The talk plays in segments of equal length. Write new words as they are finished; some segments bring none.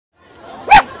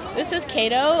This is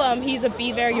Kato. He's a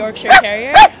Beagle Yorkshire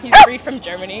Terrier. He's a breed from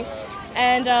Germany.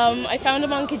 And I found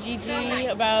him on Kijiji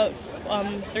about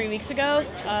 3 weeks ago.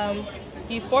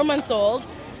 He's 4 months old.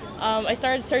 I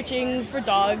started searching for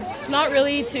dogs, not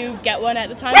really to get one at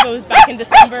the time, but it was back in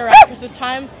December around Christmas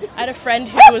time. I had a friend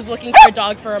who was looking for a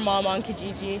dog for her mom on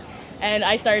Kijiji, and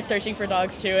I started searching for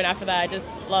dogs too, and after that I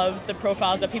just loved the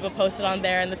profiles that people posted on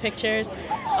there and the pictures.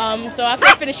 So after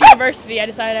I finished university, I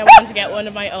decided I wanted to get one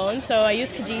of my own, so I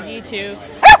used Kijiji to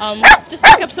just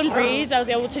look up some breeds. I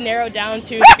was able to narrow it down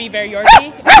to the Beagle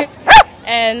Yorkie,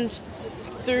 and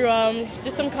through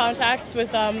just some contacts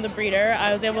with the breeder,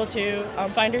 I was able to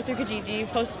find her through Kijiji,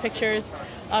 post pictures.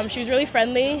 She was really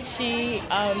friendly. She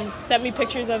sent me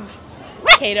pictures of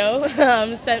Kato,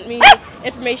 sent me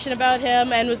information about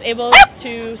him, and was able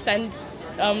to send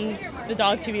the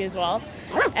dog to me as well.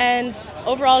 And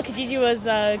overall, Kijiji was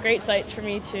a great site for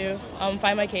me to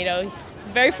find my Kato.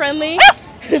 He's very friendly,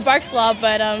 barks a lot,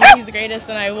 but he's the greatest,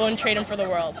 and I wouldn't trade him for the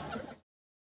world.